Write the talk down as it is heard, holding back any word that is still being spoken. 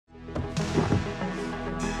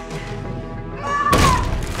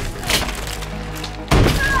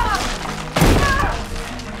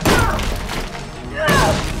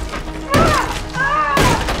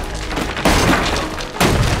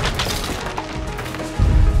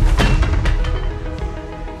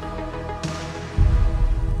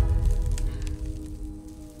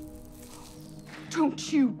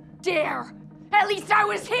Don't you dare! At least I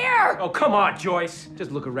was here! Oh, come on, Joyce.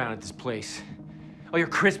 Just look around at this place. Oh, your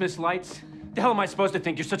Christmas lights? The hell am I supposed to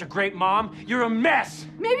think? You're such a great mom? You're a mess!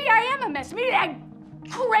 Maybe I am a mess. Maybe I'm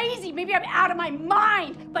crazy. Maybe I'm out of my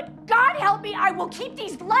mind. But God help me, I will keep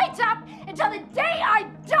these lights up until the day I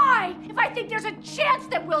die if I think there's a chance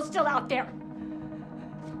that Will's still out there.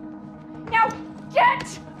 Now,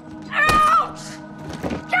 get out!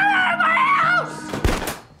 Get out of my house!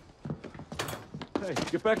 Hey,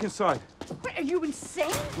 get back inside. Wait, are you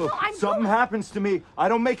insane? Look, No, something happens to me, I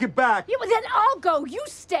don't make it back. Yeah, well, then I'll go. You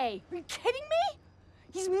stay. Are you kidding me?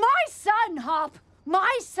 He's my son, Hop.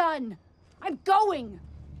 My son. I'm going.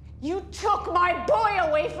 You took my boy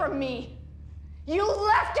away from me. You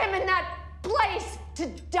left him in that place to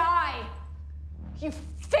die. You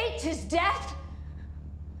faked his death.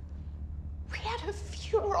 We had a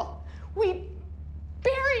funeral. We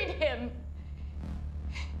buried him.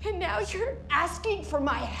 And now you're asking for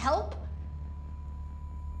my help?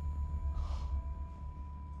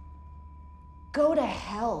 Go to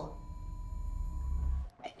hell.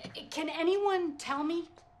 Can anyone tell me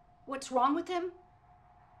what's wrong with him?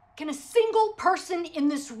 Can a single person in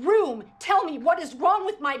this room tell me what is wrong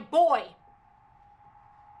with my boy?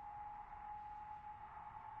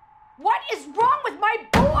 What is wrong with my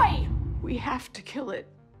boy? We have to kill it.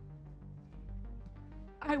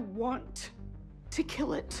 I want to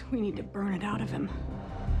kill it. We need to burn it out of him.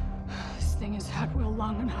 This thing has had Will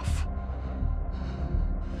long enough.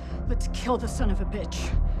 Let's kill the son of a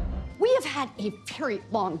bitch. We have had a very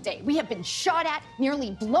long day. We have been shot at,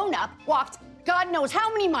 nearly blown up, walked God knows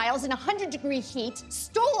how many miles in 100-degree heat,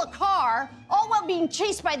 stole a car, all while being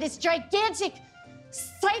chased by this gigantic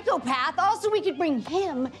psychopath. Also, we could bring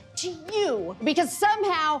him to you because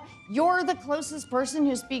somehow you're the closest person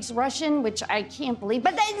who speaks Russian, which I can't believe,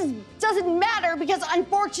 but that doesn't matter because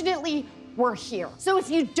unfortunately, we're here. So if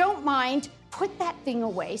you don't mind, put that thing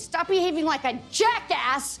away, stop behaving like a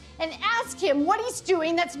jackass, and ask him what he's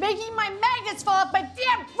doing that's making my magnets fall off my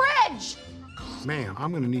damn fridge! Ma'am,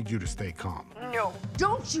 I'm gonna need you to stay calm. No,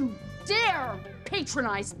 don't you dare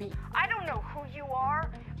patronize me. I don't know who you are,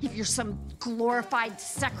 if you're some glorified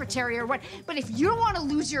secretary or what, but if you want to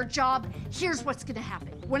lose your job, here's what's gonna happen.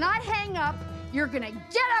 When I hang up, you're gonna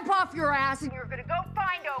get up off your ass and you're gonna go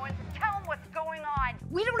find Owens and tell him what's going on.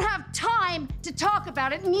 We don't have time to talk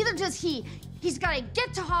about it, and neither does he. He's gotta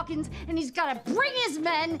get to Hawkins and he's gotta bring his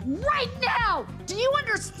men right now. Do you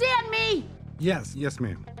understand me? Yes,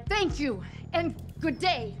 ma'am. Thank you, and good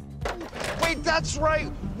day. Wait, that's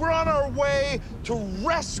right. We're on our way to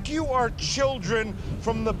rescue our children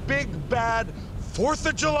from the big bad 4th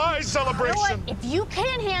of July celebration. You know what? If you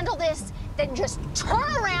can't handle this, then just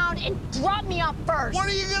turn around and drop me off first. What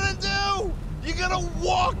are you gonna do? You gonna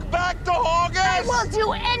walk back to August? I will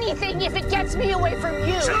do anything if it gets me away from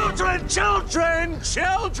you. Children, children,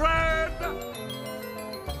 children!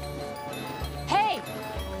 Hey,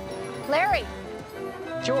 Larry.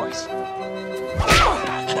 Joyce.